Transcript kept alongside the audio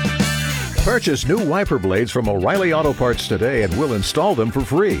Purchase new wiper blades from O'Reilly Auto Parts today and we'll install them for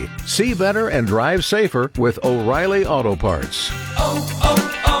free. See better and drive safer with O'Reilly Auto Parts.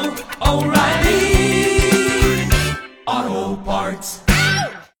 Oh, O'Reilly Auto Parts.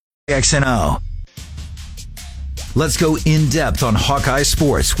 XNO. Let's go in-depth on Hawkeye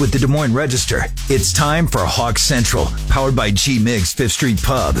sports with the Des Moines Register. It's time for Hawk Central, powered by G. Miggs 5th Street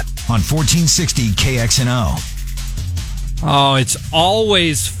Pub on 1460 KXNO. Oh, it's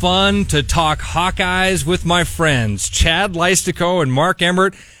always fun to talk Hawkeyes with my friends, Chad Leistico and Mark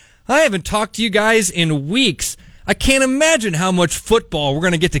Emmert. I haven't talked to you guys in weeks. I can't imagine how much football we're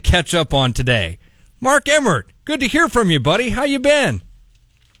going to get to catch up on today. Mark Emmert, good to hear from you, buddy. How you been?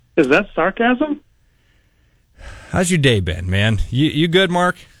 Is that sarcasm? How's your day been, man? You good,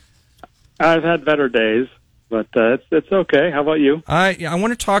 Mark? I've had better days, but it's okay. How about you? I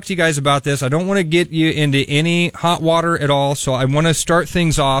want to talk to you guys about this. I don't want to get you into any hot water at all, so I want to start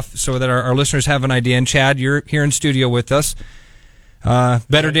things off so that our listeners have an idea. And Chad, you're here in studio with us.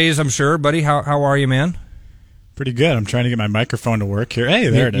 Better days, I'm sure, buddy. How are you, man? Pretty good. I'm trying to get my microphone to work here. Hey,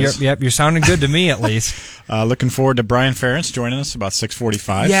 there it is. Yep, you're sounding good to me, at least. Looking forward to Brian Ferentz joining us about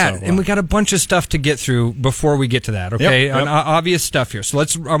 6:45. Yeah, and we got a bunch of stuff to get through before we get to that, okay? Yep. Obvious stuff here. So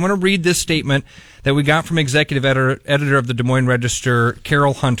I'm going to read this statement that we got from executive editor of the Des Moines Register,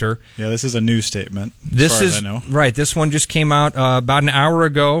 Carol Hunter. Yeah, this is a new statement, as far as I know. Right. This one just came out about an hour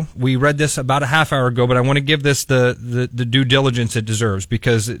ago. We read this about a half hour ago, but I want to give this the due diligence it deserves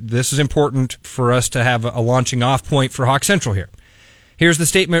because this is important for us to have a launching off point for Hawk Central here. Here's the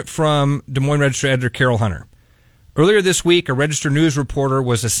statement from Des Moines Register editor Carol Hunter. Earlier this week, a Register News reporter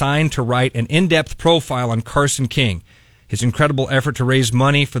was assigned to write an in-depth profile on Carson King. His incredible effort to raise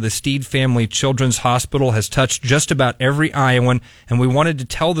money for the Steed Family Children's Hospital has touched just about every Iowan, and we wanted to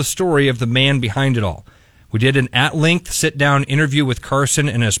tell the story of the man behind it all. We did an at-length sit-down interview with Carson,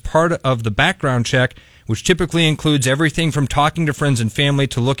 and as part of the background check, which typically includes everything from talking to friends and family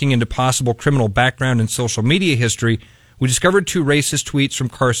to looking into possible criminal background and social media history, we discovered 2 racist tweets from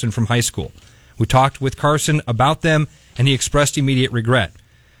Carson from high school. We talked with Carson about them, and he expressed immediate regret.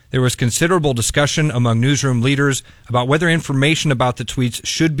 There was considerable discussion among newsroom leaders about whether information about the tweets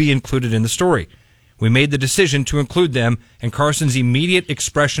should be included in the story. We made the decision to include them, and Carson's immediate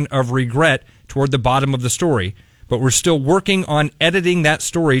expression of regret toward the bottom of the story, but we're still working on editing that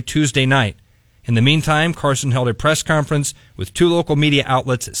story Tuesday night. In the meantime, Carson held a press conference with 2 local media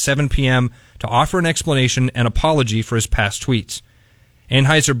outlets at 7 p.m. to offer an explanation and apology for his past tweets.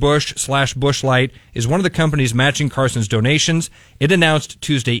 Anheuser-Busch/Busch Light is one of the companies matching Carson's donations. It announced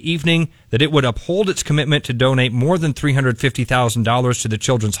Tuesday evening that it would uphold its commitment to donate more than $350,000 to the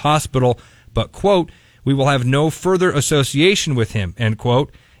Children's Hospital, but, quote, we will have no further association with him, end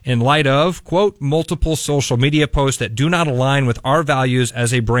quote, in light of, quote, multiple social media posts that do not align with our values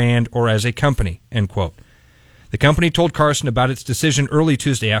as a brand or as a company, end quote. The company told Carson about its decision early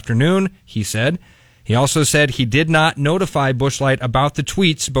Tuesday afternoon, he said. He also said he did not notify Busch Light about the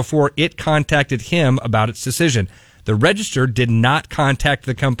tweets before it contacted him about its decision. The Register did not contact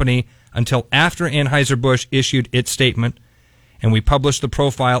the company until after Anheuser-Busch issued its statement, and we published the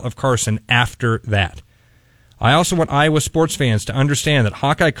profile of Carson after that. I also want Iowa sports fans to understand that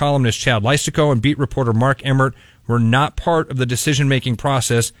Hawkeye columnist Chad Leistico and beat reporter Mark Emmert were not part of the decision-making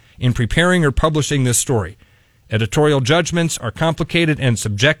process in preparing or publishing this story. Editorial judgments are complicated and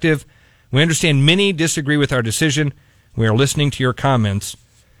subjective. We understand many disagree with our decision. We are listening to your comments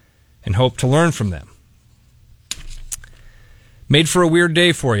and hope to learn from them. Made for a weird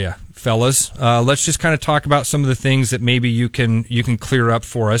day for you, fellas. Let's just kind of talk about some of the things that maybe you can clear up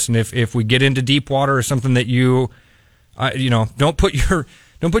for us. And if we get into deep water or something that don't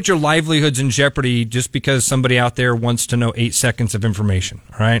put your livelihoods in jeopardy just because somebody out there wants to know 8 seconds of information.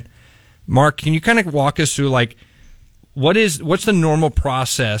 All right, Mark, can you kind of walk us through what's the normal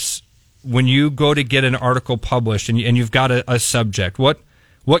process when you go to get an article published and you've got a subject?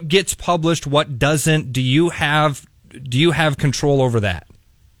 What gets published? What doesn't? Do you have control over that?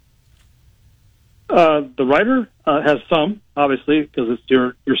 The writer has some, obviously, because it's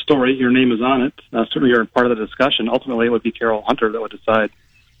your story. Your name is on it. Certainly, you're part of the discussion. Ultimately, it would be Carol Hunter that would decide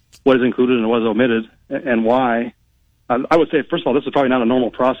what is included and what is omitted and why. I would say, first of all, this is probably not a normal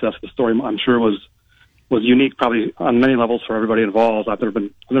process. The story, I'm sure, was unique, probably on many levels for everybody involved. I've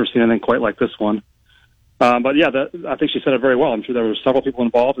never seen anything quite like this one. But yeah, I think she said it very well. I'm sure there were several people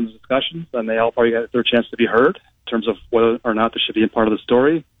involved in the discussions, and they all probably got their chance to be heard in terms of whether or not this should be a part of the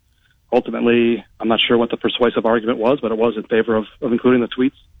story. Ultimately, I'm not sure what the persuasive argument was, but it was in favor of including the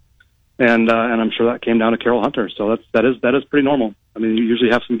tweets, and I'm sure that came down to Carol Hunter. So that is pretty normal. I mean, you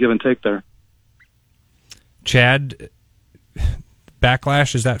usually have some give and take there. Chad,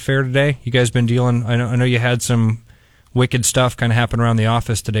 backlash. Is that fair today? You guys been dealing? I know you had some wicked stuff kind of happen around the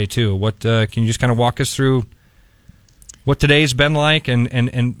office today too. What can you just kind of walk us through what today's been like and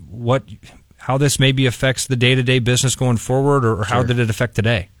how this maybe affects the day-to-day business going forward, or how did it affect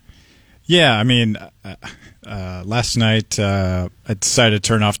today? Yeah, I mean, last night I decided to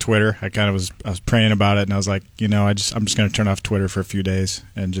turn off Twitter. I was praying about it, and I was like, I'm just going to turn off Twitter for a few days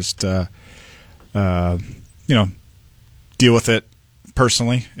and just deal with it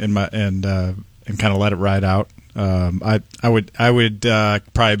personally and kind of let it ride out. I would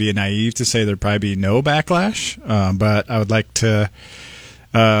probably be naive to say there'd probably be no backlash, but I would like to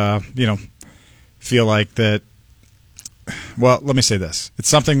feel like that. Well, let me say this. It's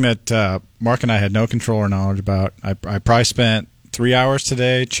something that Mark and I had no control or knowledge about. I probably spent 3 hours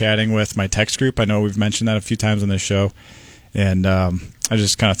today chatting with my text group. I know we've mentioned that a few times on this show, and I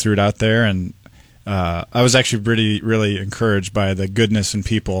just kind of threw it out there. And I was actually really encouraged by the goodness in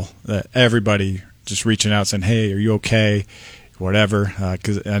people, that everybody just reaching out saying, "Hey, are you okay?" Whatever,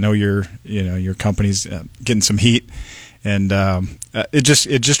 because I know your company's getting some heat, and it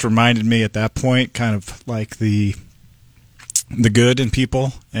just reminded me at that point, kind of like the good in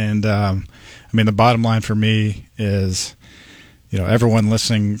people. And the bottom line for me is, everyone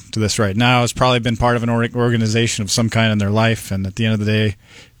listening to this right now has probably been part of an organization of some kind in their life, and at the end of the day,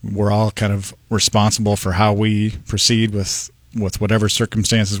 we're all kind of responsible for how we proceed with whatever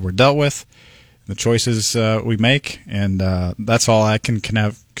circumstances we're dealt with, the choices we make, and that's all I can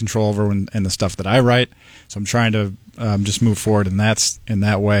have control over in the stuff that I write. So I'm trying to just move forward in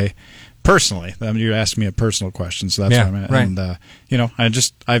that way. Personally, you asked me a personal question, so that's what I'm at. Right. And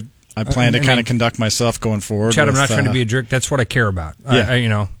I plan to kind of conduct myself going forward. Chad, I'm not trying to be a jerk. That's what I care about.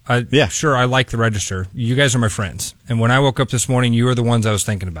 Yeah. Sure, I like the Register. You guys are my friends, and when I woke up this morning, you were the ones I was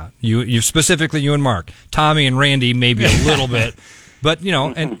thinking about. You specifically, you and Mark, Tommy and Randy, maybe a little bit, but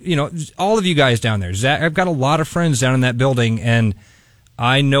all of you guys down there. Zach, I've got a lot of friends down in that building, and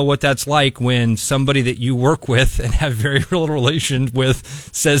I know what that's like when somebody that you work with and have very little relation with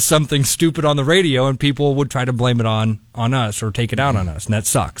says something stupid on the radio, and people would try to blame it on us or take it out on us, and that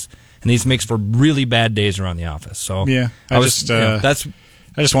sucks. And these makes for really bad days around the office. So yeah, I just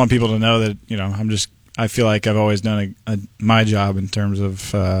want people to know that I feel like I've always done my job in terms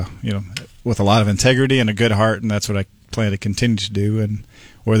of with a lot of integrity and a good heart, and that's what I plan to continue to do. And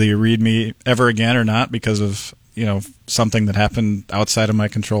whether you read me ever again or not because of something that happened outside of my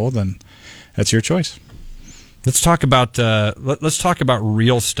control, then that's your choice. Let's talk about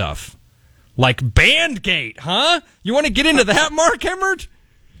real stuff, like Bandgate, huh? You want to get into that, Mark Emmert?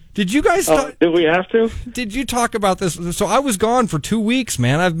 Did you guys? Did we have to? Did you talk about this? So I was gone for 2 weeks,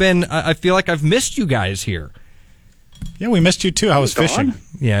 man. I feel like I've missed you guys here. Yeah, we missed you too. I was fishing.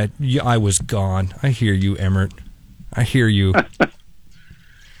 Yeah, I was gone. I hear you, Emmert. I hear you.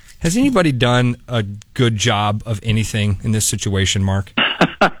 Has anybody done a good job of anything in this situation, Mark?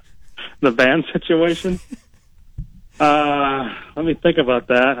 The band situation? Let me think about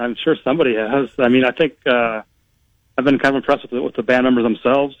that. I'm sure somebody has. I mean, I think I've been kind of impressed with the band members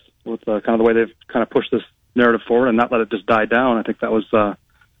themselves, with kind of the way they've kind of pushed this narrative forward and not let it just die down. I think that was,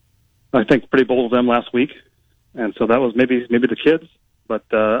 pretty bold of them last week. And so that was maybe the kids, but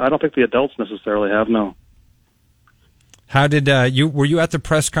I don't think the adults necessarily have, no. How did were you at the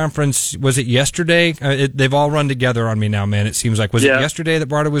press conference? Was it yesterday? They've all run together on me now, man. It seems like. Was it yesterday that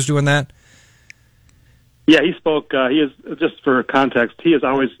Barta was doing that? Yeah, he spoke. He is, just for context, he is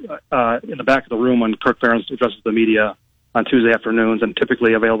always in the back of the room when Kirk Ferentz addresses the media on Tuesday afternoons, and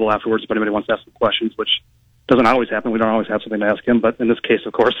typically available afterwards if anybody wants to ask some questions, which doesn't always happen. We don't always have something to ask him, but in this case,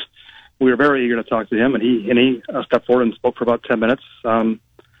 of course, we were very eager to talk to him, and he stepped forward and spoke for about 10 minutes.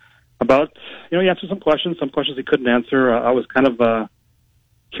 He answered some questions he couldn't answer. I was kind of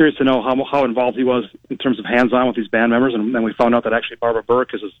curious to know how involved he was in terms of hands-on with these band members, and then we found out that actually Barbara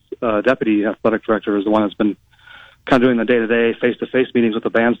Burke, his deputy athletic director, is the one that's been kind of doing the day-to-day, face-to-face meetings with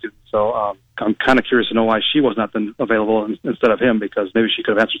the band students. So I'm kind of curious to know why she was not been available instead of him, because maybe she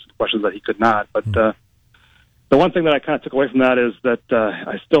could have answered some questions that he could not. But the one thing that I kind of took away from that is that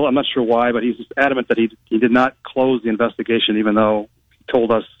I'm not sure why, but he's just adamant that he did not close the investigation, even though he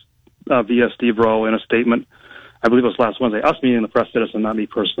told us via Steve Rowe in a statement, I believe it was last Wednesday, us meaning the press citizen, not me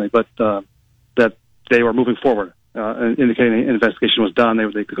personally, but that they were moving forward, indicating the investigation was done.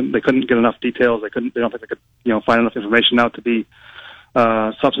 They couldn't get enough details. They don't think they could find enough information out to be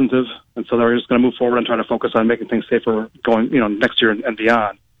substantive, and so they were just going to move forward and try to focus on making things safer going next year and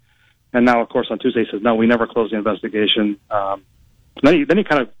beyond. And now, of course, on Tuesday he says, no, we never closed the investigation. Then he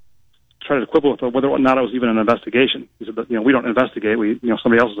kind of tried to quibble with whether or not it was even an investigation. He said, we don't investigate.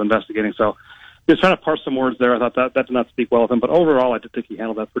 Somebody else is investigating. So he was trying to parse some words there. I thought that did not speak well of him. But overall, I did think he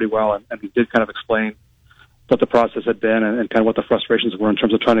handled that pretty well, and he did kind of explain what the process had been and kind of what the frustrations were in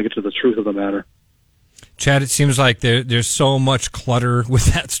terms of trying to get to the truth of the matter. Chad, it seems like there's so much clutter with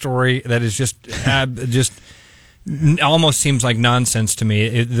that story that is just almost seems like nonsense to me.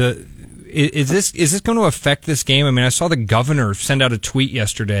 Is this going to affect this game? I mean, I saw the governor send out a tweet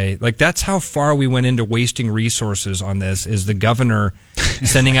yesterday. Like, that's how far we went into wasting resources on this, is the governor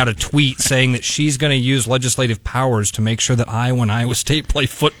sending out a tweet saying that she's going to use legislative powers to make sure that Iowa and Iowa State play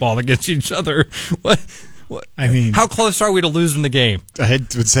football against each other. What? I mean, how close are we to losing the game? I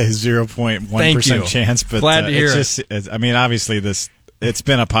would say 0.1% chance, but glad to hear I mean, obviously it's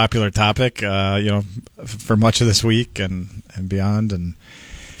been a popular topic, for much of this week and beyond, and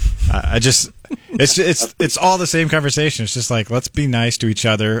it's all the same conversation. It's just like, let's be nice to each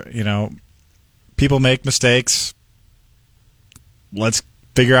other. People make mistakes. Let's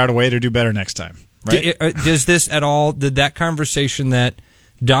figure out a way to do better next time. Right? Does this at all? Did that conversation that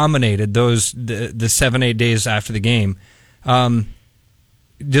dominated the 7-8 days after the game,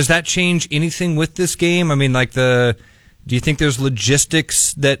 does that change anything with this game? I mean, do you think there's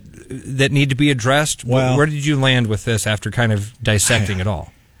logistics that need to be addressed? Well, where did you land with this after kind of dissecting it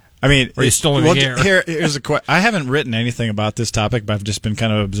all? I mean, or are you still in the air? Here's a question. I haven't written anything about this topic, but I've just been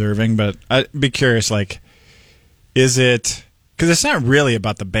kind of observing. But I'd be curious, is it, because it's not really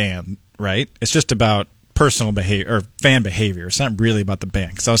about the band, right? It's just about personal behavior or fan behavior. It's not really about the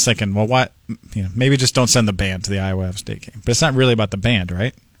band. Because I was thinking, well, what? Maybe just don't send the band to the Iowa State game. But it's not really about the band,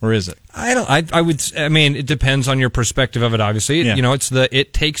 right? Or is it? I mean, it depends on your perspective of it. Obviously, yeah. It's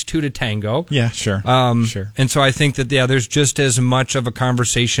it takes two to tango. Yeah, sure. Sure. And so I think that there's just as much of a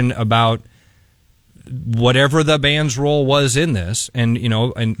conversation about whatever the band's role was in this, and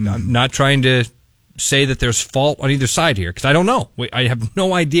I'm not trying to say that there's fault on either side here, because I don't know. I have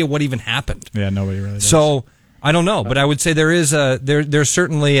no idea what even happened. Yeah, nobody really does. So I don't know, but I would say there's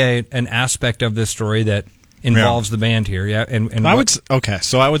certainly an aspect of this story that involves the band here. Yeah, and I would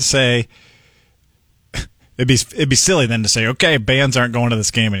say it'd be silly then to say, okay, bands aren't going to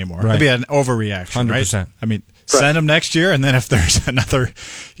this game anymore. Right. It'd be an overreaction, 100%. right? I mean, send them next year, and then if there's another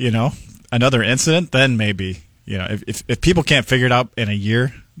incident, then maybe if people can't figure it out in a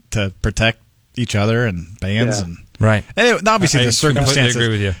year to protect each other and bands and right. And obviously, I completely agree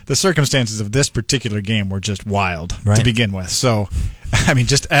with you. The circumstances of this particular game were just wild to begin with. So, I mean,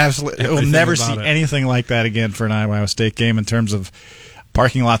 just absolutely, we'll never see anything like that again for an Iowa State game in terms of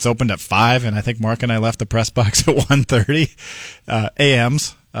parking lots opened at 5, and I think Mark and I left the press box at 1:30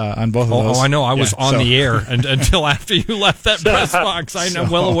 a.m.s on both of those. Oh, I know. I was on the air until after you left that press box. I'm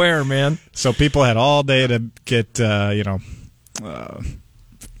well aware, man. So people had all day to get,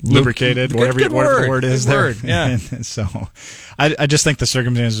 lubricated, whatever the word is there. Yeah. And so I just think the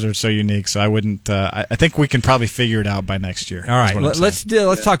circumstances are so unique, so I wouldn't I think we can probably figure it out by next year. All right, let's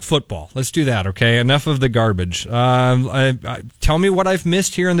talk football. Let's do that, okay? Enough of the garbage. Tell me what I've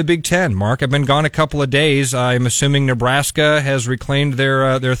missed here in the Big Ten, Mark. I've been gone a couple of days. I'm assuming Nebraska has reclaimed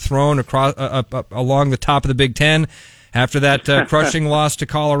their throne across along the top of the Big Ten. After that crushing loss to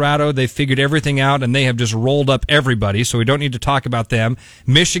Colorado, they figured everything out, and they have just rolled up everybody, so we don't need to talk about them.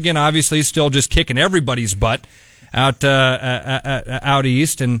 Michigan, obviously, still just kicking everybody's butt out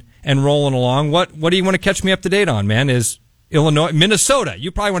east and rolling along. What do you want to catch me up to date on, man? Is Illinois, Minnesota?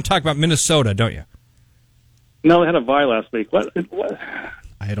 You probably want to talk about Minnesota, don't you? No, they had a bye last week. What?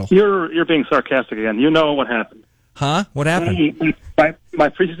 Idle. You're being sarcastic again. You know what happened. Huh? What happened? My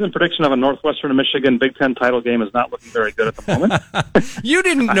preseason prediction of a Northwestern and Michigan Big Ten title game is not looking very good at the moment. You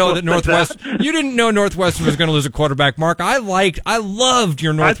didn't know that You didn't know Northwestern was going to lose a quarterback, Mark. I loved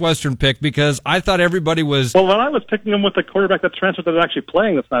your Northwestern pick because I thought everybody was. Well, when I was picking them with the quarterback that transferred that's actually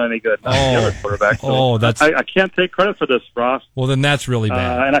playing, that's not any good. Not the other quarterback. So I can't take credit for this, Ross. Well, then that's really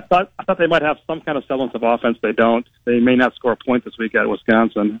bad. And I thought they might have some kind of semblance of offense. They don't. They may not score a point this week at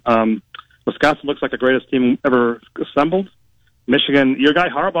Wisconsin. Wisconsin looks like the greatest team ever assembled. Michigan, your guy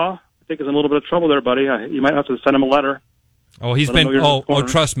Harbaugh, I think is in a little bit of trouble there, buddy. You might have to send him a letter. Oh, he's been.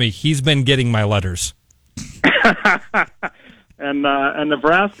 Trust me, he's been getting my letters. and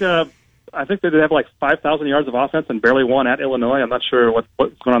Nebraska, I think they have like 5,000 yards of offense and barely won at Illinois. I'm not sure what's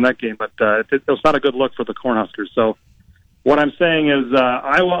going on in that game, but it was not a good look for the Cornhuskers. So what I'm saying is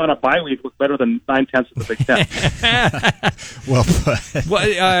Iowa on a bye week looked better than 9/10 of the Big Ten.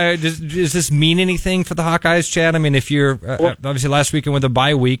 Does this mean anything for the Hawkeyes, Chad? I mean, if you're obviously last weekend with a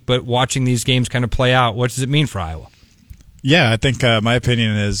bye week, but watching these games kind of play out, what does it mean for Iowa? Yeah, I think my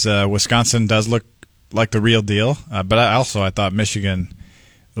opinion is Wisconsin does look like the real deal, but I thought Michigan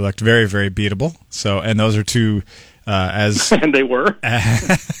looked very, very beatable. So, and those are two as and they were.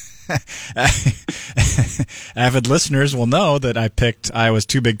 avid listeners will know that I picked Iowa's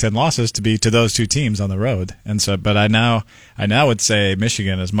 2 Big Ten losses to be to those 2 teams on the road, and so. But I now would say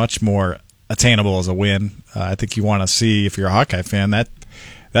Michigan is much more attainable as a win. I think you want to see, if you're a Hawkeye fan,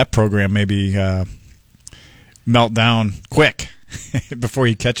 that program maybe melt down quick before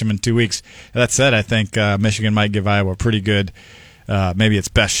you catch them in 2 weeks. That said, I think Michigan might give Iowa a pretty good. Maybe its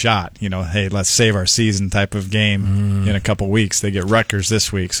best shot, hey, let's save our season type of game in a couple weeks. They get Rutgers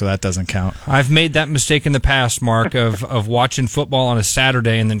this week, so that doesn't count. I've made that mistake in the past, Mark, of watching football on a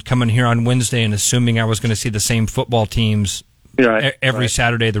Saturday and then coming here on Wednesday and assuming I was going to see the same football teams every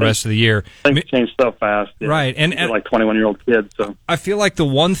Saturday the rest of the year. Things change so fast. Yeah. Right. And like 21-year-old kids. So I feel like the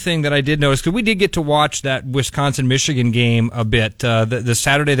one thing that I did notice, because we did get to watch that Wisconsin-Michigan game a bit. The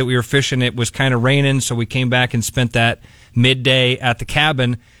Saturday that we were fishing, it was kind of raining, so we came back and spent that midday at the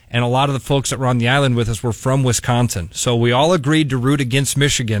cabin, and a lot of the folks that were on the island with us were from Wisconsin. So we all agreed to root against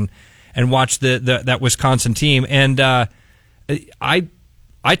Michigan and watch that Wisconsin team. And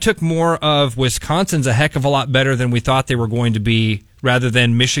I took more of Wisconsin's a heck of a lot better than we thought they were going to be, rather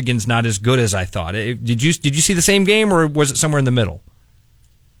than Michigan's not as good as I thought. Did you see the same game, or was it somewhere in the middle?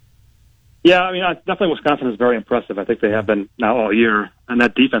 Yeah, I mean, definitely Wisconsin is very impressive. I think they have been now all year, and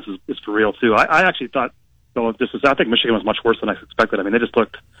that defense is for real too. I actually thought. So I think Michigan was much worse than I expected. I mean, they just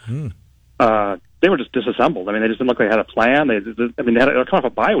looked, they were just disassembled. I mean, they just didn't look like they had a plan. They had kind of a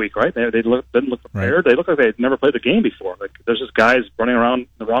bye week, right? They didn't look prepared. Right. They looked like they had never played the game before. Like, there's just guys running around in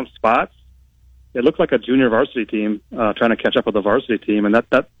the wrong spots. It looked like a junior varsity team trying to catch up with the varsity team, and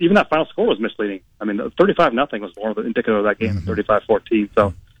that even that final score was misleading. I mean, 35-0 was more indicative of that game than 35-14.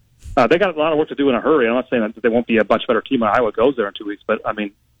 So they got a lot of work to do in a hurry. I'm not saying that they won't be a much better team when Iowa goes there in 2 weeks, but I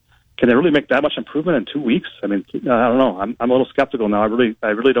mean, can they really make that much improvement in 2 weeks? I mean, I don't know. I'm a little skeptical now. I really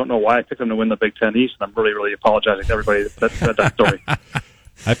don't know why I picked them to win the Big Ten East, and I'm really apologizing to everybody that said that story.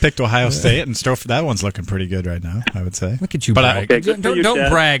 I picked Ohio State, and that one's looking pretty good right now, I would say. Look at you, brag.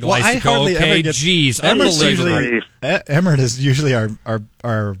 Don't brag, Lysico, okay? Jeez, Emmert is usually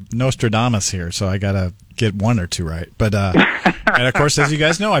our Nostradamus here, so I got to get one or two right. But and of course, as you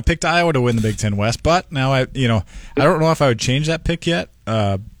guys know, I picked Iowa to win the Big Ten West, but now I don't know if I would change that pick yet.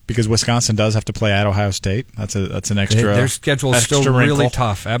 Because Wisconsin does have to play at Ohio State. That's an extra. Their schedule is still really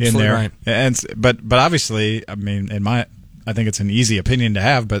tough. Absolutely right. And but obviously, I mean, I think it's an easy opinion to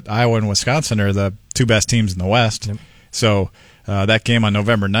have. But Iowa and Wisconsin are the 2 best teams in the West. Yep. So that game on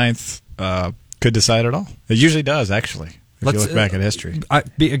November 9th could decide it all. It usually does, actually. If you look back at history.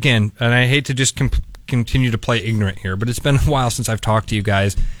 Again, and I hate to just continue to play ignorant here, but it's been a while since I've talked to you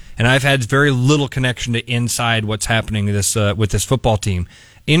guys, and I've had very little connection to inside what's happening with this football team.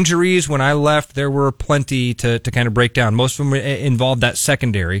 Injuries, when I left, there were plenty to kind of break down. Most of them involved that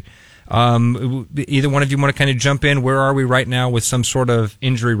secondary. Either one of you want to kind of jump in? Where are we right now with some sort of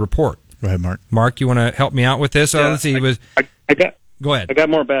injury report? Go ahead, Mark. Mark, you want to help me out with this? Yeah, Let's see. Go ahead. I got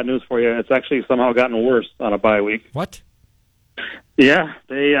more bad news for you. It's actually somehow gotten worse on a bye week. What? Yeah,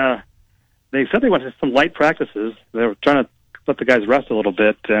 they said they went to some light practices. They were trying to let the guys rest a little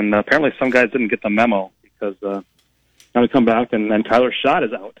bit, and apparently some guys didn't get the memo because now we come back, and Tyler Schott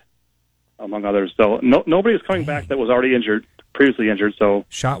is out, among others. So nobody is coming back that was already previously injured. So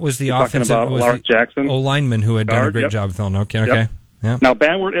Schott was the offensive Jackson, O-lineman who had done a great job with Illinois. Okay. Yep. Yeah. Now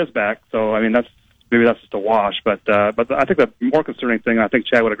Banwart is back, so I mean that's just a wash. But I think the more concerning thing, and I think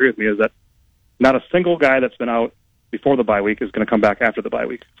Chad would agree with me, is that not a single guy that's been out before the bye week is going to come back after the bye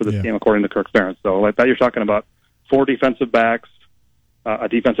week for this game, according to Kirk Ferentz. So like that, you're talking about 4 defensive backs, a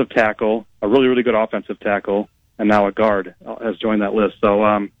defensive tackle, a really, really good offensive tackle, and now a guard has joined that list.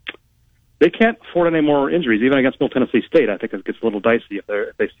 So they can't afford any more injuries, even against Middle Tennessee State. I think it gets a little dicey if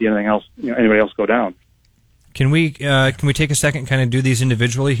they see anything else, anybody else go down. Can we take a second and kind of do these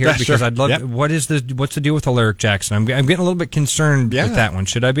individually here? Yeah, because sure. I'd love. What's the deal with Alaric Jackson? I'm getting a little bit concerned with that one.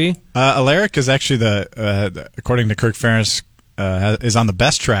 Should I be? Alaric is actually according to Kirk Ferentz, is on the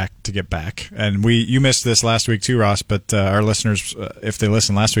best track to get back. And you missed this last week too, Ross, but our listeners, if they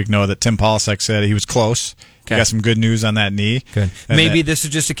listened last week, know that Tim Polasek said he was close. Okay. Got some good news on that knee. Good. Maybe this is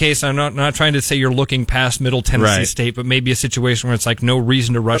just a case, I'm not trying to say you're looking past Middle Tennessee State, but maybe a situation where it's like no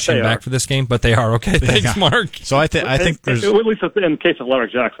reason to rush him back for this game, but they are. Okay, thanks, Mark. So I think there's... At least in the case of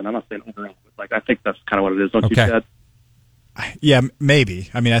Alaric Jackson, I'm not saying overall, but I think that's kind of what it is, don't you, Chad? Yeah, maybe.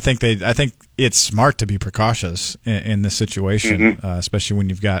 I mean, I think it's smart to be precautious in this situation, especially when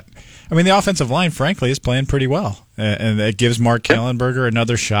you've got. I mean, the offensive line, frankly, is playing pretty well, and it gives Mark Kallenberger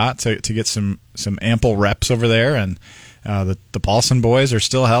another shot to get some ample reps over there. And the Paulson boys are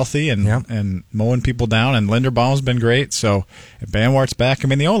still healthy and mowing people down. And Linderbaum's been great. So if Banwart's back, I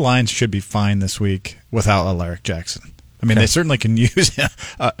mean, the O line should be fine this week without Alaric Jackson. I mean, they certainly can use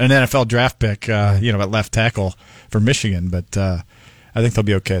an NFL draft pick, at left tackle for Michigan, but I think they'll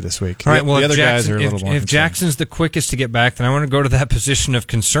be okay this week. All right, well, the other guys are a little more if concerned. Jackson's the quickest to get back, then I want to go to that position of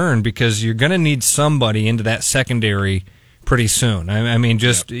concern because you're going to need somebody into that secondary pretty soon. I mean,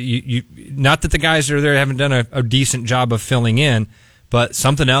 just you not that the guys that are there haven't done a decent job of filling in, but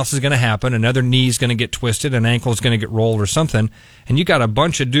something else is going to happen. Another knee's going to get twisted, an ankle's going to get rolled or something, and you got a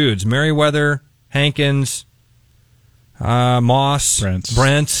bunch of dudes: Merriweather, Hankins, Moss,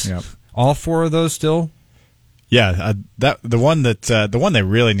 Brents. Yep. All four of those still. Yeah, the one they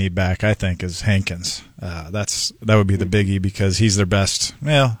really need back, I think, is Hankins. That would be the biggie because he's their best.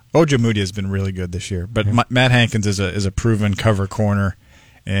 Well, Ojemudia has been really good this year, but Matt Hankins is a proven cover corner,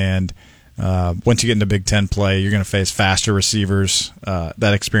 and once you get into Big Ten play, you're going to face faster receivers.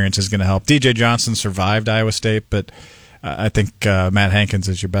 That experience is going to help. DJ Johnson survived Iowa State, but I think Matt Hankins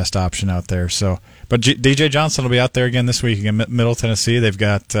is your best option out there. So, but DJ Johnson will be out there again this week against Middle Tennessee. They've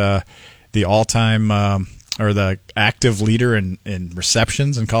got the all-time. Or the active leader in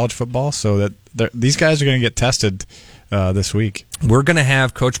receptions in college football, so that these guys are going to get tested this week. We're going to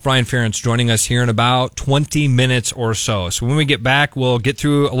have Coach Brian Ferentz joining us here in about 20 minutes or so. So when we get back, we'll get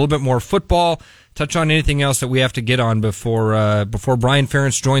through a little bit more football, touch on anything else that we have to get on before Brian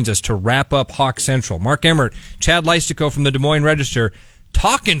Ferentz joins us to wrap up Hawk Central. Mark Emmert, Chad Leistikow from the Des Moines Register,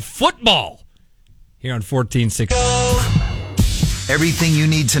 talking football here on 1460. Everything you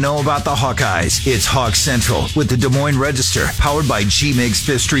need to know about the Hawkeyes. It's Hawk Central with the Des Moines Register, powered by G-Mig's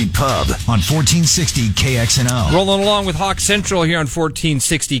Fifth Street Pub on 1460 KXNO. Rolling along with Hawk Central here on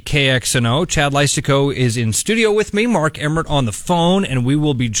 1460 KXNO. Chad Leistikow is in studio with me, Mark Emmert on the phone, and we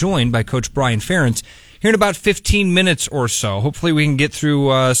will be joined by Coach Brian Ferentz here in about 15 minutes or so. Hopefully we can get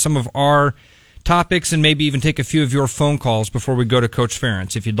through some of our topics and maybe even take a few of your phone calls before we go to Coach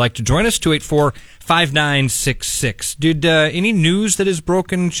Ferentz. If you'd like to join us, 284-5966. Did any news that has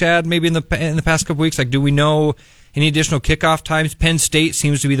broken, Chad, maybe in the past couple weeks? Like, do we know any additional kickoff times? Penn State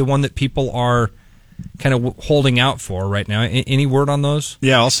seems to be the one that people are kind of holding out for right now. Any word on those?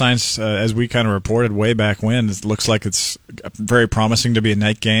 Yeah, all signs, as we kind of reported way back when, it looks like it's very promising to be a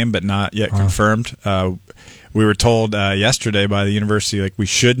night game, but not yet confirmed. We were told yesterday by the university, like, we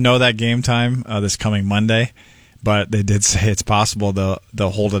should know that game time this coming Monday, but they did say it's possible they'll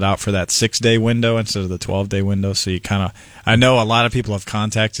hold it out for that 6-day window instead of the 12-day window. So I know a lot of people have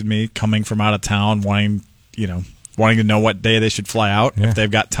contacted me coming from out of town wanting to know what day they should fly out if they've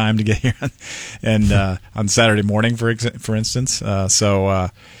got time to get here and on Saturday morning, for instance. So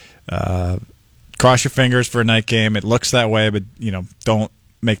cross your fingers for a night game. It looks that way, but don't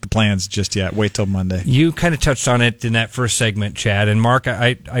make the plans just yet. Wait till Monday. You kind of touched on it in that first segment, Chad. And Mark,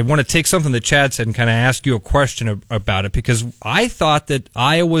 I want to take something that Chad said and kind of ask you a question about it, because I thought that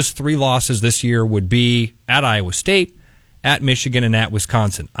Iowa's 3 losses this year would be at Iowa State, at Michigan, and at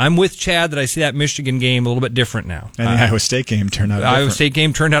Wisconsin. I'm with Chad that I see that Michigan game a little bit different now. And the Iowa State game turned out different. Iowa State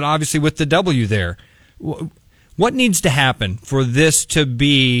game turned out obviously with the W there. What needs to happen for this to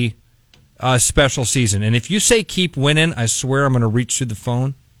be a special season? And if you say keep winning, I swear I'm going to reach through the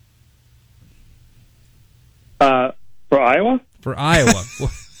phone. For Iowa? For Iowa.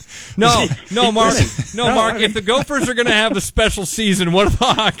 No, Mark. No, Mark. If the Gophers are going to have a special season, what do the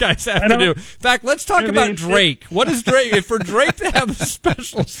Hawkeyes have to do? In fact, let's talk about Drake. What is Drake? If for Drake to have a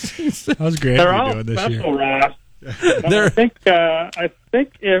special season, that was great. They're all doing this special, Ross. I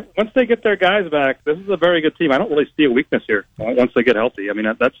think if once they get their guys back, this is a very good team. I don't really see a weakness here once they get healthy. I mean,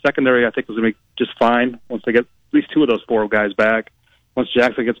 that secondary I think is going to be just fine once they get at least 2 of those 4 guys back. Once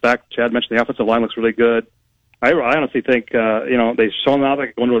Jackson gets back, Chad mentioned the offensive line looks really good. I honestly think, they've shown out they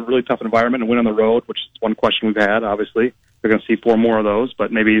can go into a really tough environment and win on the road, which is one question we've had, obviously. They're going to see 4 more of those,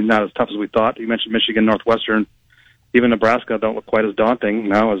 but maybe not as tough as we thought. You mentioned Michigan, Northwestern, even Nebraska don't look quite as daunting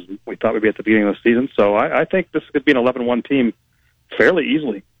now as we thought we'd be at the beginning of the season. So I think this could be an 11-1 team fairly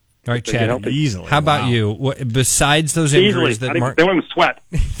easily. All right, Chad, easily. How about you? Besides those injuries that Mark... They won't even sweat.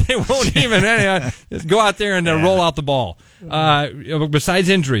 They won't even go out there and roll out the ball. Besides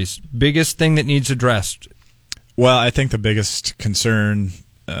injuries, biggest thing that needs addressed? Well, I think the biggest concern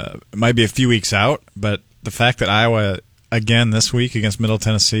might be a few weeks out, but the fact that Iowa, again this week against Middle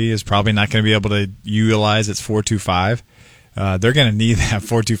Tennessee, is probably not going to be able to utilize its 4-2-5. They're going to need that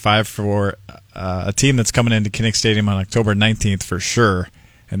 4-2-5 for a team that's coming into Kinnick Stadium on October 19th for sure,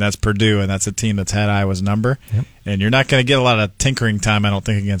 and that's Purdue, and that's a team that's had Iowa's number. Yep. And you're not going to get a lot of tinkering time, I don't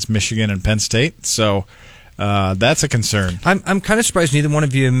think, against Michigan and Penn State. So That's a concern. I'm kind of surprised neither one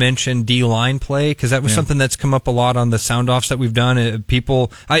of you mentioned D-line play, because that was something that's come up a lot on the sound-offs that we've done.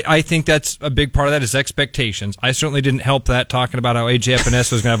 I think that's a big part of that is expectations. I certainly didn't help that, talking about how A.J.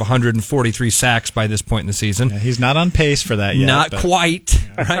 Epinesa was going to have 143 sacks by this point in the season. Yeah, he's not on pace for that yet. Not quite.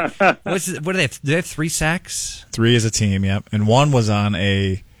 Right? What do they have? Do they have 3 sacks? 3 as a team, yep. And 1 was on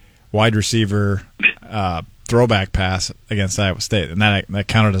a wide receiver throwback pass against Iowa State, and that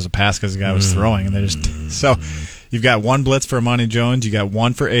counted as a pass because the guy was throwing, and they just so you've got 1 blitz for Amani Jones, you got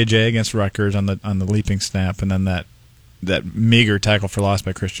 1 for AJ against Rutgers on the leaping snap, and then that meager tackle for loss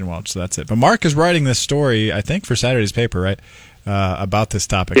by Christian Welch. So that's it. But Mark is writing this story, I think, for Saturday's paper, right? About this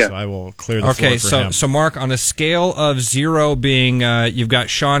topic, so I will clear the floor for him. So Mark, on a scale of 0 being you've got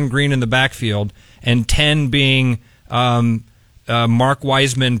Sean Green in the backfield, and 10 being Mark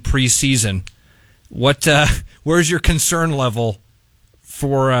Wiseman preseason, where's your concern level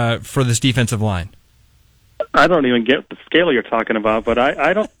for this defensive line? I don't even get the scale you're talking about, but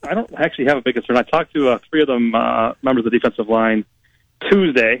I don't actually have a big concern. I talked to 3 of them members of the defensive line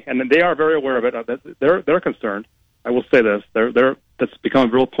Tuesday, and they are very aware of it. They're concerned. I will say this: that's become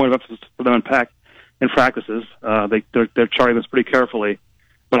a real point of emphasis for them in practices. They're charting this pretty carefully.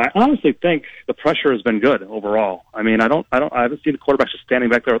 But I honestly think the pressure has been good overall. I mean, I haven't seen the quarterbacks just standing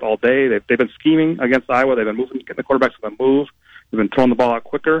back there all day. They've been scheming against Iowa. They've been getting the quarterbacks to move. They've been throwing the ball out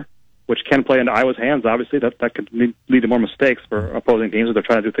quicker, which can play into Iowa's hands. Obviously, that could lead to more mistakes for opposing teams if they're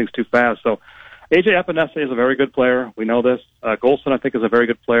trying to do things too fast. So, A.J. Epinesa is a very good player. We know this. Golson, I think, is a very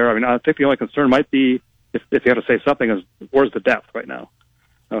good player. I mean, I think the only concern might be, if you have to say something, is where's the depth right now,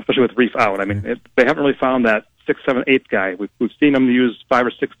 especially with Reef out. I mean, they haven't really found that 6, 7, 8 guy. We've seen them use 5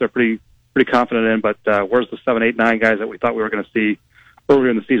 or 6. They're pretty confident in, but where's the 7, 8, 9 guys that we thought we were going to see earlier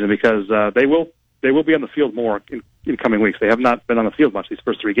in the season? Because they will be on the field more in coming weeks. They have not been on the field much these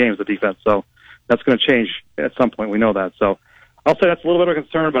first 3 games, the defense. So that's going to change at some point. We know that. So I'll say that's a little bit of a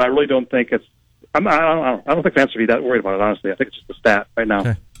concern, but I really don't think it's. I don't think fans should be that worried about it. Honestly, I think it's just a stat right now.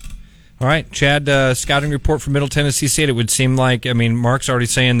 Okay. All right, Chad, scouting report from Middle Tennessee State. It would seem like, I mean, Mark's already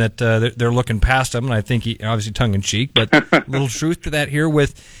saying that they're looking past him, and I think he obviously tongue-in-cheek, but a little truth to that here.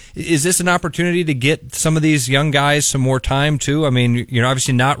 Is this an opportunity to get some of these young guys some more time, too? I mean, you're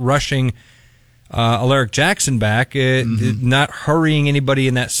obviously not rushing Alaric Jackson back, not hurrying anybody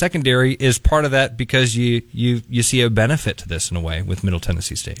in that secondary. Is part of that because you see a benefit to this in a way with Middle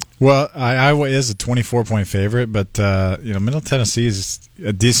Tennessee State? Well, Iowa is a 24-point favorite, but Middle Tennessee is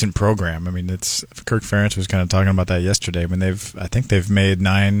a decent program. I mean, Kirk Ferentz was kind of talking about that yesterday. I mean, I think they've made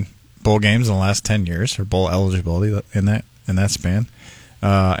 9 bowl games in the last 10 years, or bowl eligibility in that span,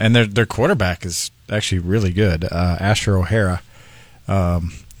 and their quarterback is actually really good, Asher O'Hara.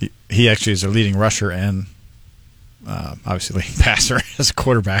 He actually is their leading rusher and obviously leading passer as a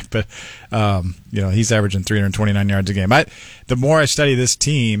quarterback, but he's averaging 329 yards a game. The more I study this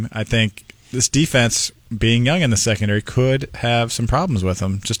team, I think this defense, being young in the secondary, could have some problems with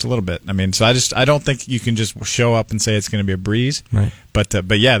them just a little bit. I mean, so I don't think you can just show up and say it's going to be a breeze. Right. But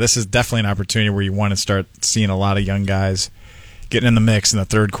yeah, this is definitely an opportunity where you want to start seeing a lot of young guys getting in the mix in the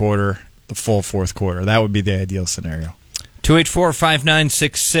third quarter, the full fourth quarter. That would be the ideal scenario.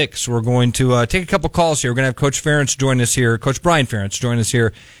 284-5966. We're going to take a couple calls here. We're going to have Coach Ferentz join us here, Coach Brian Ferentz join us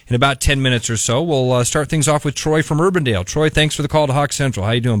here in about 10 minutes or so. We'll start things off with Troy from Urbandale. Troy, thanks for the call to Hawk Central.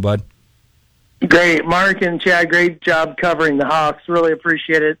 How you doing, bud? Great. Mark and Chad, great job covering the Hawks. Really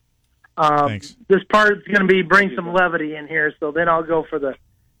appreciate it. Thanks. This part is going to bring some levity in here, so then I'll go for the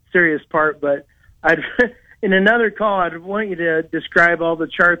serious part. But in another call, I'd want you to describe all the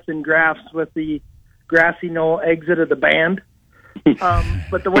charts and graphs with the grassy knoll exit of the band,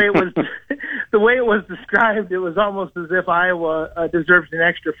 but the way it was described, it was almost as if Iowa deserves an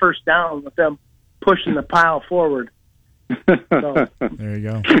extra first down with them pushing the pile forward. So. There you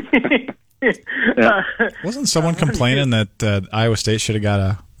go. Wasn't someone complaining that Iowa State should have got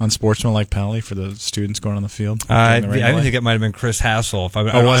a unsportsmanlike penalty for the students going on the field? I think it might have been Chris Hassel.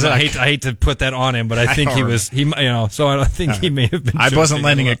 I hate to put that on him, but I think he was. So I think he may have been. I wasn't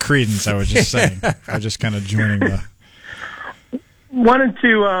lending it credence. I was just saying. I was just kind of joining the. Wanted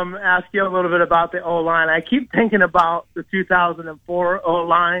to ask you a little bit about the O-line. I keep thinking about the 2004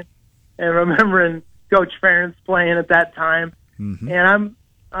 O-line and remembering Coach Ferentz playing at that time. Mm-hmm. And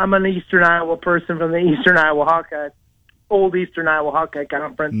I'm an Eastern Iowa person from the Eastern Iowa Hawkeye, old Eastern Iowa Hawkeye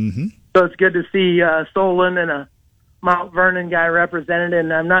Conference. Mm-hmm. So it's good to see Solon and a Mount Vernon guy represented,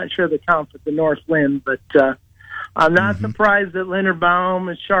 and I'm not sure the count with the Northwind, but I'm not surprised that Leonard Baum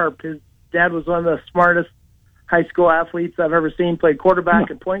is sharp. His dad was one of the smartest high school athletes I've ever seen, played quarterback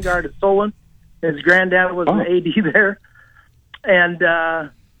and point guard at Solon. His granddad was an AD there.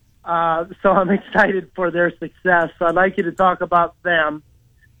 And So I'm excited for their success. So I'd like you to talk about them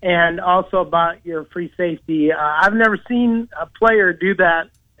and also about your free safety. I've never seen a player do that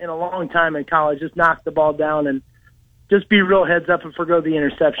in a long time in college, just knock the ball down and just be real heads up and forgo the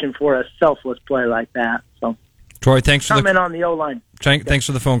interception for a selfless play like that. So, Troy, thanks for comment on the O-line. Thanks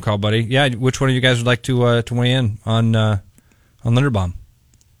for the phone call, buddy. Yeah, which one of you guys would like to weigh in on Linderbaum?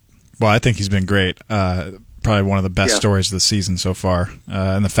 Well, I think he's been great. Probably one of the best stories of the season so far.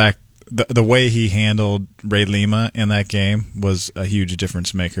 And the fact, the way he handled Ray Lima in that game was a huge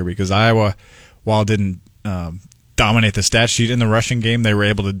difference maker, because Iowa, while didn't dominate the stat sheet in the rushing game, they were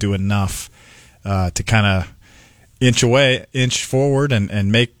able to do enough to kind of inch forward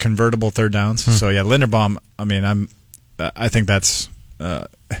and make convertible third downs. So yeah, Linderbaum, I mean, I think that's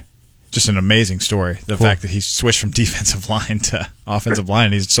just an amazing story. The fact that he switched from defensive line to offensive line,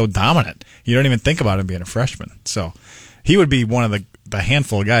 and he's so dominant. You don't even think about him being a freshman. So he would be one of the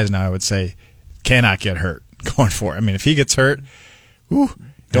handful of guys now, I would say, cannot get hurt going for it. I mean, if he gets hurt,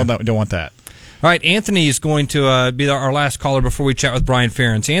 don't want that. All right, Anthony is going to be our last caller before we chat with Brian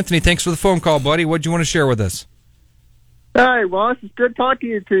Ferentz. Anthony, thanks for the phone call, buddy. What do you want to share with us? Hey, Ross, it's good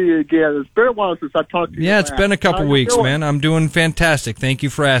talking to you again. It's been a while since I talked to you. Yeah, it's been a couple weeks, man. I'm doing fantastic. Thank you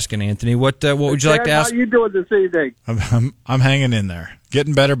for asking, Anthony. What would you like to ask? How are you doing this evening? I'm hanging in there,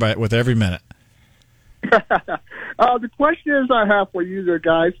 getting better with every minute. The question is I have for you there,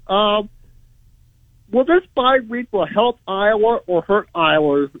 guys. Will this bye week will help Iowa or hurt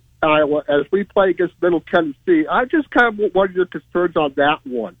Iowa as we play against Middle Tennessee? I just kind of wonder your concerns on that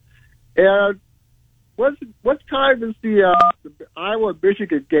one. And what time is the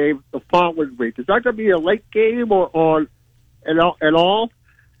Iowa-Michigan game the following week? Is that going to be a late game or on and all?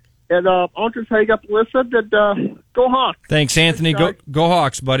 And I'll just hang up and listen, and go Hawks. Thanks, Anthony. Go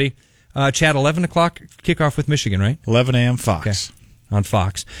Hawks, buddy. Chad, 11 o'clock kickoff with Michigan, right? 11 a.m. Fox. Okay. On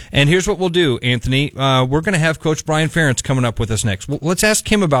Fox. And here's what we'll do, Anthony. We're going to have Coach Brian Ferentz coming up with us next. Well, let's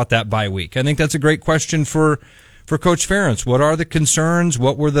ask him about that bye week. I think that's a great question for Coach Ferentz. What are the concerns?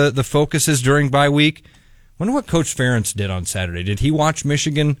 What were the focuses during bye week? I wonder what Coach Ferentz did on Saturday. Did he watch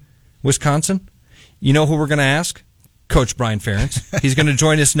Michigan, Wisconsin? You know who we're going to ask? Coach Brian Ferentz. He's going to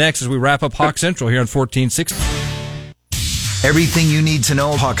join us next as we wrap up Hawk Central here on 1460. Everything you need to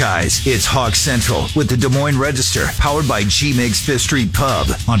know Hawkeyes. It's Hawk Central with the Des Moines Register, powered by G-Migs Fifth Street Pub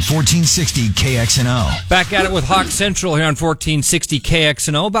on 1460 KXNO. Back at it with Hawk Central here on 1460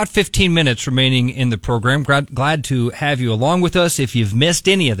 KXNO. About 15 minutes remaining in the program. Glad to have you along with us. If you've missed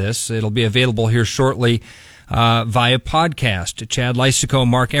any of this, it'll be available here shortly via podcast. Chad Lysico,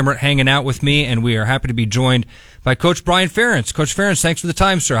 Mark Emmert hanging out with me, and we are happy to be joined by Coach Brian Ferentz. Coach Ferentz, thanks for the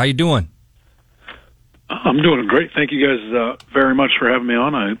time, sir. How you doing? I'm doing great. Thank you guys very much for having me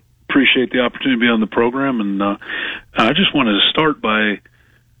on. I appreciate the opportunity to be on the program, and I just wanted to start by,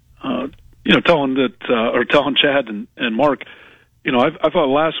 telling Chad and Mark. I thought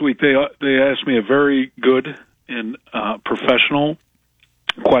last week they asked me a very good and professional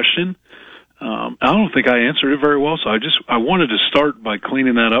question. I don't think I answered it very well, so I wanted to start by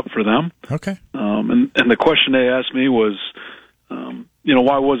cleaning that up for them. Okay. And the question they asked me was,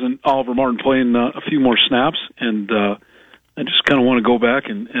 why wasn't Oliver Martin playing a few more snaps? And I just kind of want to go back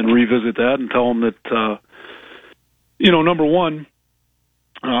and revisit that and tell them that, number one,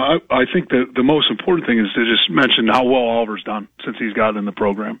 I think the most important thing is to just mention how well Oliver's done since he's gotten in the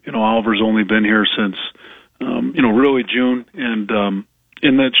program. Oliver's only been here since, really June, and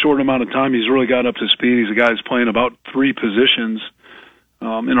in that short amount of time, he's really got up to speed. He's a guy who's playing about 3 positions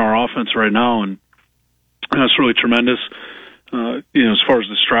in our offense right now, and that's really tremendous. As far as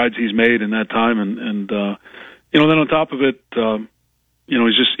the strides he's made in that time, and then on top of it,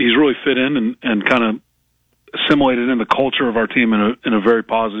 he's really fit in and kind of assimilated in the culture of our team in a very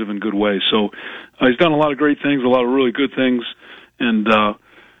positive and good way. So he's done a lot of great things, a lot of really good things, and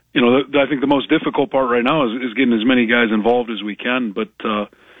I think the most difficult part right now is getting as many guys involved as we can. But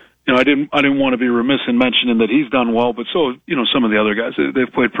I didn't want to be remiss in mentioning that he's done well, but so some of the other guys,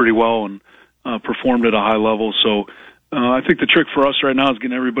 they've played pretty well and performed at a high level. So. I think the trick for us right now is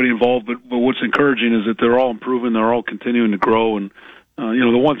getting everybody involved, but what's encouraging is that they're all improving, they're all continuing to grow, and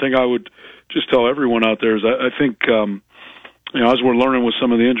the one thing I would just tell everyone out there is I think as we're learning with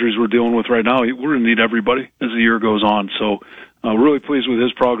some of the injuries we're dealing with right now, we're going to need everybody as the year goes on. So really pleased with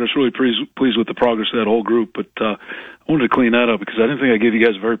his progress, really pleased with the progress of that whole group, but I wanted to clean that up because I didn't think I gave you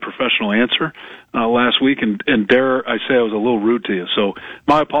guys a very professional answer last week, and dare I say I was a little rude to you. So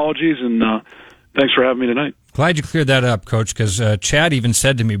my apologies, and thanks for having me tonight. Glad you cleared that up, Coach, because Chad even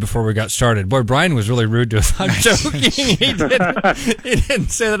said to me before we got started, boy, Brian was really rude to us. I'm joking. He didn't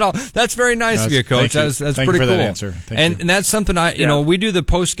say that at all. That's very nice of you, Coach. That's Thank pretty you for cool. that answer. And that's something we do the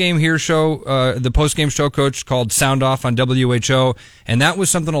post-game here show, the post-game show, Coach, called Sound Off on WHO, and that was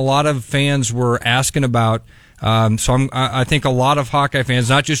something a lot of fans were asking about. I think a lot of Hawkeye fans,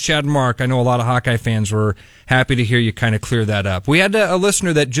 not just Chad and Mark, I know a lot of Hawkeye fans were happy to hear you kind of clear that up. We had a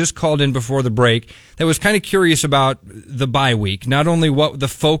listener that just called in before the break that was kind of curious about the bye week, not only what the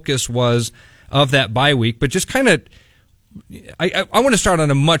focus was of that bye week, but just kind of, I want to start on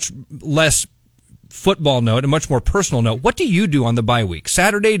a much less football note, a much more personal note. What do you do on the bye week?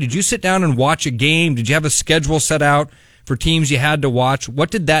 Saturday, did you sit down and watch a game? Did you have a schedule set out for teams you had to watch? What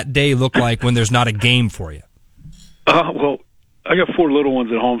did that day look like when there's not a game for you? Well, I got 4 little ones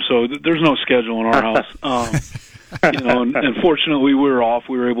at home, so there's no schedule in our house. And fortunately, we were off.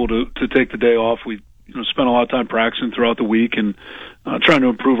 We were able to take the day off. We spent a lot of time practicing throughout the week and trying to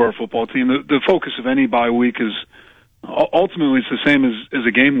improve our football team. The focus of any bye week is ultimately it's the same as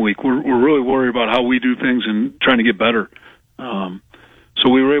a game week. We're really worried about how we do things and trying to get better. So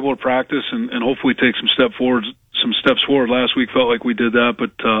we were able to practice and hopefully take some steps forward. Last week felt like we did that,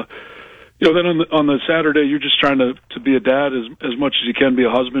 but then on the Saturday, you're just trying to be a dad as much as you can, be a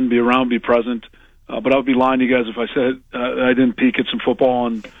husband, be around, be present. But I would be lying to you guys if I said I didn't peek at some football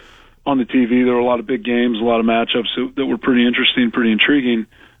on the TV. There were a lot of big games, a lot of matchups that were pretty interesting, pretty intriguing.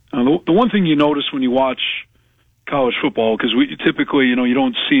 The one thing you notice when you watch college football, because we typically, you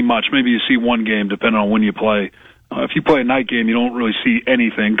don't see much. Maybe you see one game depending on when you play. If you play a night game, you don't really see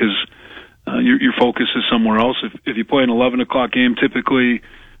anything because your focus is somewhere else. If you play an 11 o'clock game, typically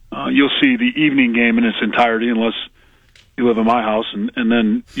you'll see the evening game in its entirety unless you live in my house, and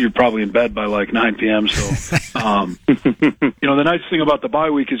then you're probably in bed by like 9 p.m. So, the nice thing about the bye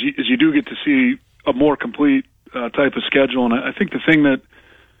week is you do get to see a more complete type of schedule. And I think the thing that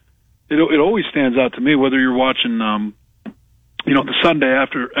it always stands out to me, whether you're watching, the Sunday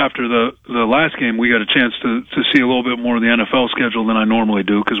after the last game, we got a chance to see a little bit more of the NFL schedule than I normally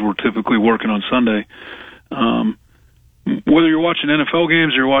do because we're typically working on Sunday. Whether you're watching NFL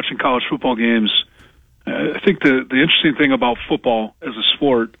games or you're watching college football games, I think the interesting thing about football as a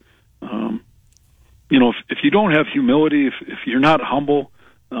sport, if you don't have humility, if you're not humble,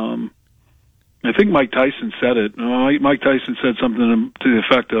 I think Mike Tyson said it. Mike Tyson said something to the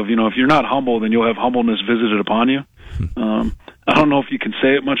effect of, if you're not humble, then you'll have humbleness visited upon you. I don't know if you can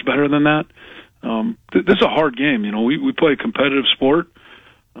say it much better than that. This is a hard game. We play a competitive sport.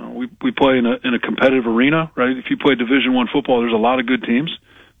 We play in a competitive arena, right? If you play Division I football, there's a lot of good teams,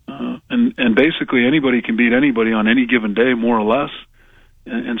 and basically anybody can beat anybody on any given day, more or less.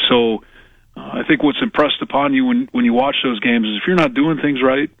 And so, I think what's impressed upon you when you watch those games is if you're not doing things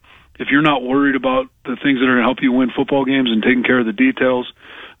right, if you're not worried about the things that are going to help you win football games and taking care of the details,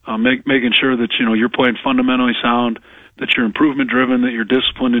 making sure that you're playing fundamentally sound, that you're improvement driven, that you're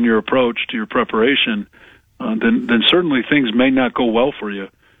disciplined in your approach to your preparation, then certainly things may not go well for you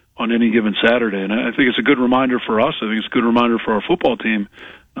on any given Saturday. And I think it's a good reminder for us. I think it's a good reminder for our football team.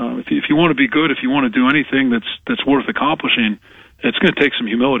 If you want to be good, if you want to do anything that's worth accomplishing, it's going to take some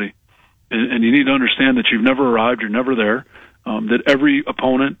humility. And you need to understand that you've never arrived, you're never there, that every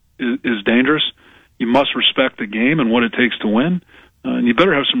opponent is dangerous. You must respect the game and what it takes to win. And you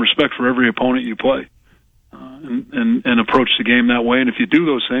better have some respect for every opponent you play and approach the game that way. And if you do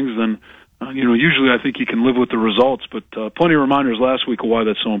those things, then usually I think you can live with the results, but plenty of reminders last week of why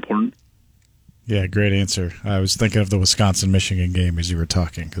that's so important. Yeah, great answer. I was thinking of the Wisconsin-Michigan game as you were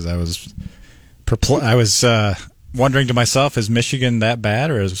talking because I was wondering to myself, is Michigan that bad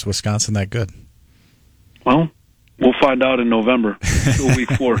or is Wisconsin that good? Well, we'll find out in November, week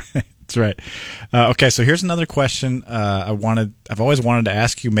 4. That's right. Okay, so here's another question I've always wanted to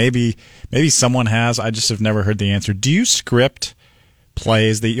ask you. Maybe someone has. I just have never heard the answer. Do you script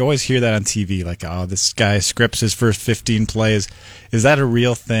plays? That you always hear that on TV, like, oh, this guy scripts his first 15 plays. Is that a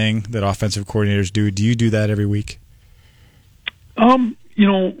real thing that offensive coordinators do? Do you do that every week?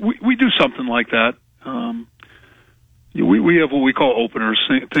 We do something like that. We have what we call openers,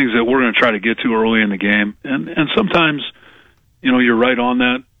 things that we're going to try to get to early in the game, and sometimes, you're right on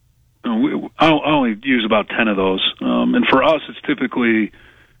that. I only use about 10 of those, and for us, it's typically,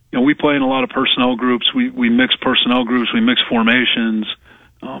 we play in a lot of personnel groups. We mix personnel groups, we mix formations,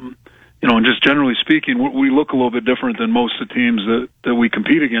 and just generally speaking, we look a little bit different than most of the teams that we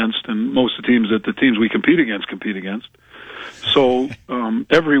compete against, and most of the teams that the teams we compete against. So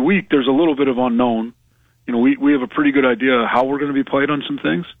every week there's a little bit of unknown. We have a pretty good idea how we're going to be played on some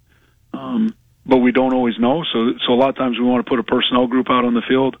things, but we don't always know. So a lot of times we want to put a personnel group out on the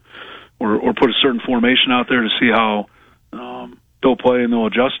field. or put a certain formation out there to see how they'll play and they'll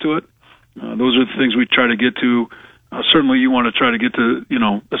adjust to it. Those are the things we try to get to. Certainly you want to try to get to,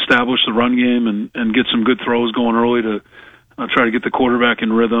 establish the run game and get some good throws going early to try to get the quarterback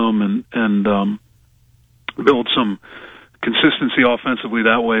in rhythm and build some consistency offensively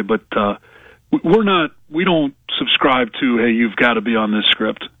that way. But we don't subscribe to, hey, you've got to be on this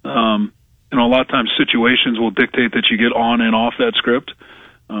script. A lot of times situations will dictate that you get on and off that script.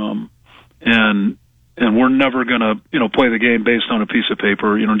 And we're never going to, play the game based on a piece of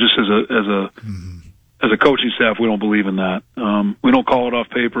paper, just as a coaching staff, we don't believe in that. We don't call it off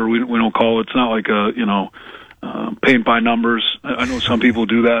paper. We don't call it. It's not like paint by numbers. I know some people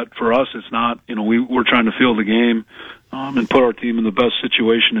do that. For us, it's not. We're trying to field the game and put our team in the best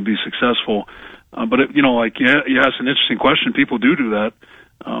situation to be successful. But you asked an interesting question. People do that.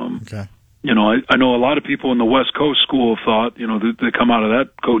 Okay. I know a lot of people in the West Coast school of thought. They come out of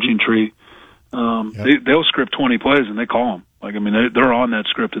that coaching tree. They'll script 20 plays and they call them. They're on that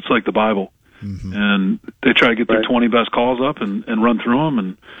script. It's like the Bible. Mm-hmm. And they try to get their 20 best calls up and run through them.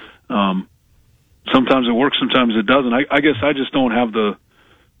 And sometimes it works, sometimes it doesn't. I guess I just don't have the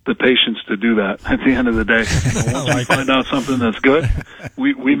patience to do that at the end of the day. Once we find out something that's good,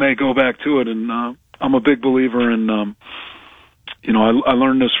 we may go back to it. And I'm a big believer in, I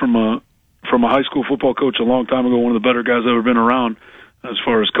learned this from a high school football coach a long time ago, one of the better guys I've ever been around as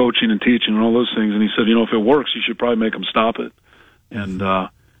far as coaching and teaching and all those things. And he said, if it works, you should probably make them stop it. And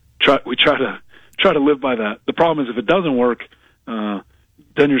we try to live by that. The problem is if it doesn't work,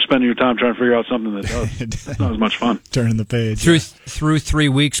 then you're spending your time trying to figure out something that does. It's not as much fun. Turning the page. Through 3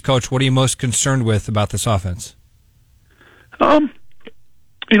 weeks, Coach, what are you most concerned with about this offense? Through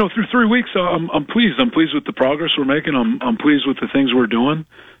 3 weeks, I'm pleased. I'm pleased with the progress we're making. I'm pleased with the things we're doing.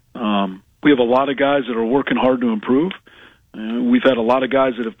 We have a lot of guys that are working hard to improve. We've had a lot of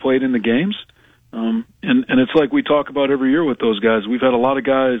guys that have played in the games. And it's like we talk about every year with those guys. We've had a lot of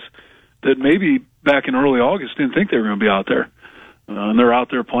guys that maybe back in early August didn't think they were going to be out there. And they're out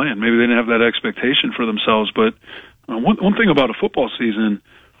there playing. Maybe they didn't have that expectation for themselves. But one thing about a football season,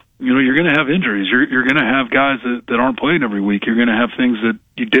 you're going to have injuries. You're going to have guys that aren't playing every week. You're going to have things that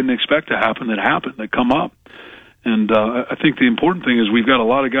you didn't expect to happen that come up. And I think the important thing is we've got a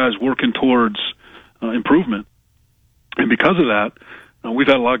lot of guys working towards improvement. And because of that, we've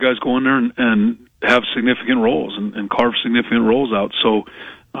had a lot of guys go in there and have significant roles and carve significant roles out. So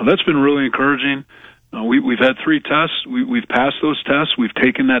that's been really encouraging. We've had 3 tests. We've passed those tests. We've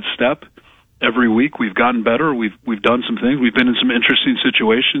taken that step every week. We've gotten better. We've done some things. We've been in some interesting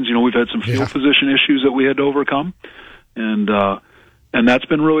situations. We've had some field position issues that we had to overcome, and that's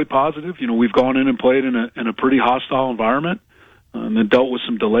been really positive. We've gone in and played in a pretty hostile environment, and then dealt with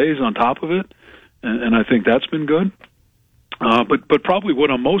some delays on top of it, and I think that's been good. But probably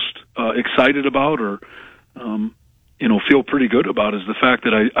what I'm most excited about, or feel pretty good about, is the fact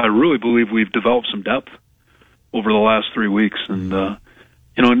that I really believe we've developed some depth over the last 3 weeks, and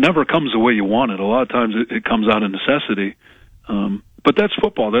it never comes the way you want it. A lot of times it comes out of necessity, but that's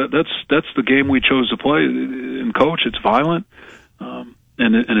football. That's the game we chose to play. And coach, it's violent, and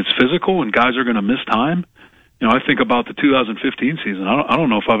it's physical, and guys are going to miss time. I think about the 2015 season. I don't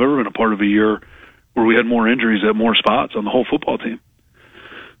know if I've ever been a part of a year where we had more injuries at more spots on the whole football team.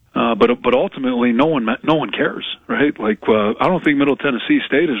 But ultimately, no one cares, right? I don't think Middle Tennessee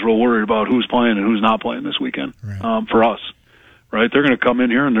State is real worried about who's playing and who's not playing this weekend. Right. For us, right? They're going to come in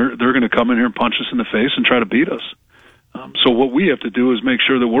here and they're going to come in here and punch us in the face and try to beat us. So what we have to do is make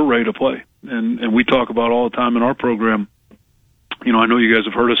sure that we're ready to play. And we talk about all the time in our program. I know you guys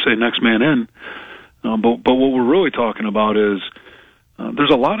have heard us say next man in, but what we're really talking about is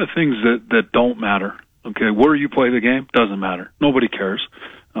there's a lot of things that don't matter. Okay, where you play the game doesn't matter. Nobody cares.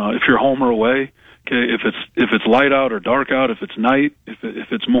 If you're home or away, okay, if it's light out or dark out, if it's night, if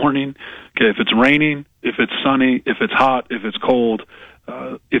it's morning, okay, if it's raining, if it's sunny, if it's hot, if it's cold,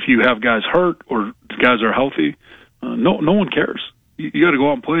 if you have guys hurt or guys are healthy, no one cares. You got to go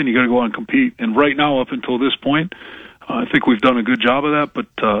out and play, and you got to go out and compete. And right now, up until this point, I think we've done a good job of that. But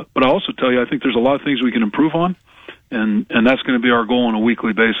I also tell you, I think there's a lot of things we can improve on, and that's going to be our goal on a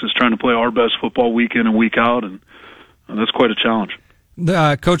weekly basis, trying to play our best football week in and week out, and that's quite a challenge.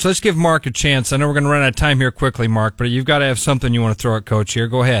 Coach, let's give Mark a chance. I know we're going to run out of time here quickly, Mark, but you've got to have something you want to throw at Coach here.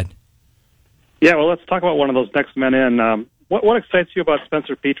 Go ahead. Yeah, well, let's talk about one of those next men in. What excites you about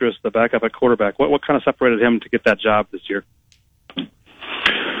Spencer Petras, the backup at quarterback? What kind of separated him to get that job this year?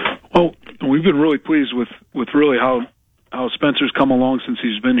 Well, we've been really pleased with really how Spencer's come along since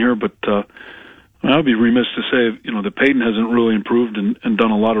he's been here, but I would be remiss to say, that Peyton hasn't really improved and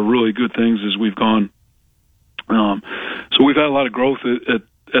done a lot of really good things as we've gone. So we've had a lot of growth at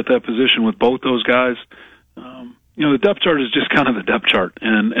at that position with both those guys. The depth chart is just kind of the depth chart,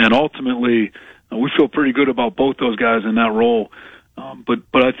 and ultimately we feel pretty good about both those guys in that role. But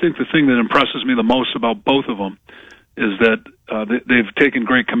I think the thing that impresses me the most about both of them is that they've taken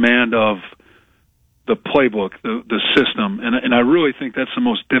great command of the playbook, the system, and I really think that's the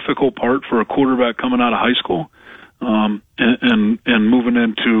most difficult part for a quarterback coming out of high school, and moving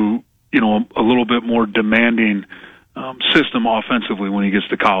into a little bit more demanding system offensively when he gets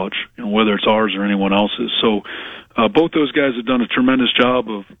to college, whether it's ours or anyone else's. So both those guys have done a tremendous job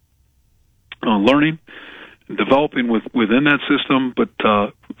of learning and developing within that system, but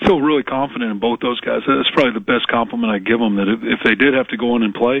feel really confident in both those guys. That's probably the best compliment I give them, that if they did have to go in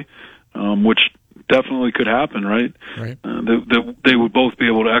and play, which definitely could happen, right? They would both be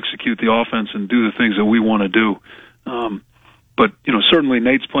able to execute the offense and do the things that we want to do. But certainly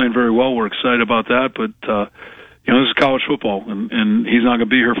Nate's playing very well. We're excited about that, but this is college football, and he's not going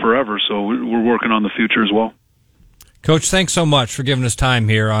to be here forever, so we're working on the future as well. Coach, thanks so much for giving us time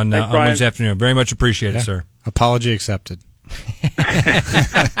here on Wednesday afternoon. Very much appreciated, sir. Apology accepted.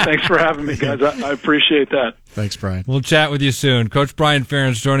 Thanks for having me, guys. I appreciate that. Thanks, Brian. We'll chat with you soon. Coach Brian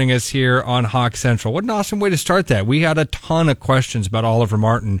Ferentz joining us here on Hawk Central. What an awesome way to start that. We had a ton of questions about Oliver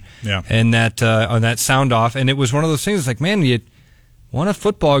Martin and that on that sound off, and it was one of those things. It's like, man, you won a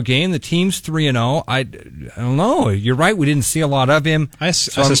football game. The team's 3-0. I don't know. You're right. We didn't see a lot of him. I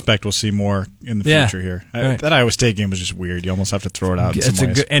suspect we'll see more in the future here. Right. That Iowa State game was just weird. You almost have to throw it out in some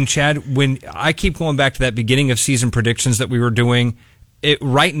ways. And Chad, when I keep going back to that beginning of season predictions that we were doing,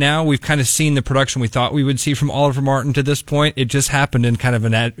 right now we've kind of seen the production we thought we would see from Oliver Martin to this point. It just happened in kind of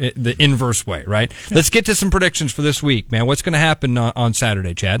the inverse way, right? Yeah. Let's get to some predictions for this week, man. What's going to happen on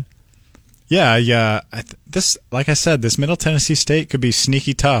Saturday, Chad? Yeah. Like I said, this Middle Tennessee State could be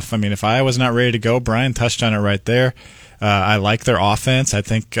sneaky tough. I mean, if Iowa's not ready to go, Brian touched on it right there. I like their offense. I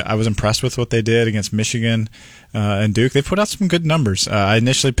think I was impressed with what they did against Michigan and Duke. They put out some good numbers. I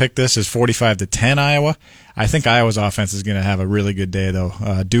initially picked this as 45-10 Iowa. I think Iowa's offense is going to have a really good day,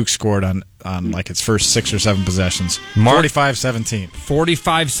 though. Duke scored on like its first 6 or 7 possessions. 45-17.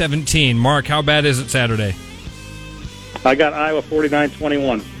 45-17. Mark, how bad is it Saturday? I got Iowa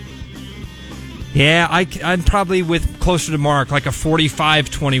 49-21. Yeah, I'm probably with closer to Mark, like a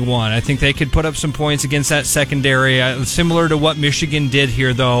 45-21. I think they could put up some points against that secondary. Similar to what Michigan did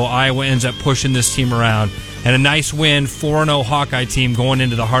here, though, Iowa ends up pushing this team around. And a nice win, 4-0 Hawkeye team going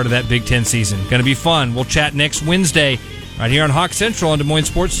into the heart of that Big Ten season. Going to be fun. We'll chat next Wednesday right here on Hawk Central on Des Moines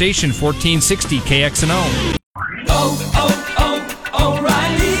Sports Station, 1460 KXNO.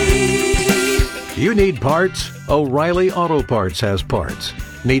 O'Reilly! You need parts? O'Reilly Auto Parts has parts.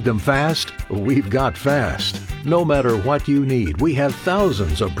 Need them fast? We've got fast. No matter what you need, we have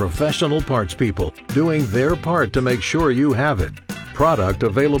thousands of professional parts people doing their part to make sure you have it. Product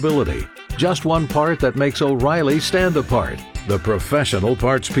availability. Just one part that makes O'Reilly stand apart. The professional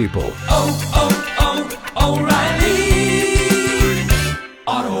parts people. O'Reilly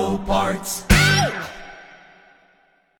Auto Parts.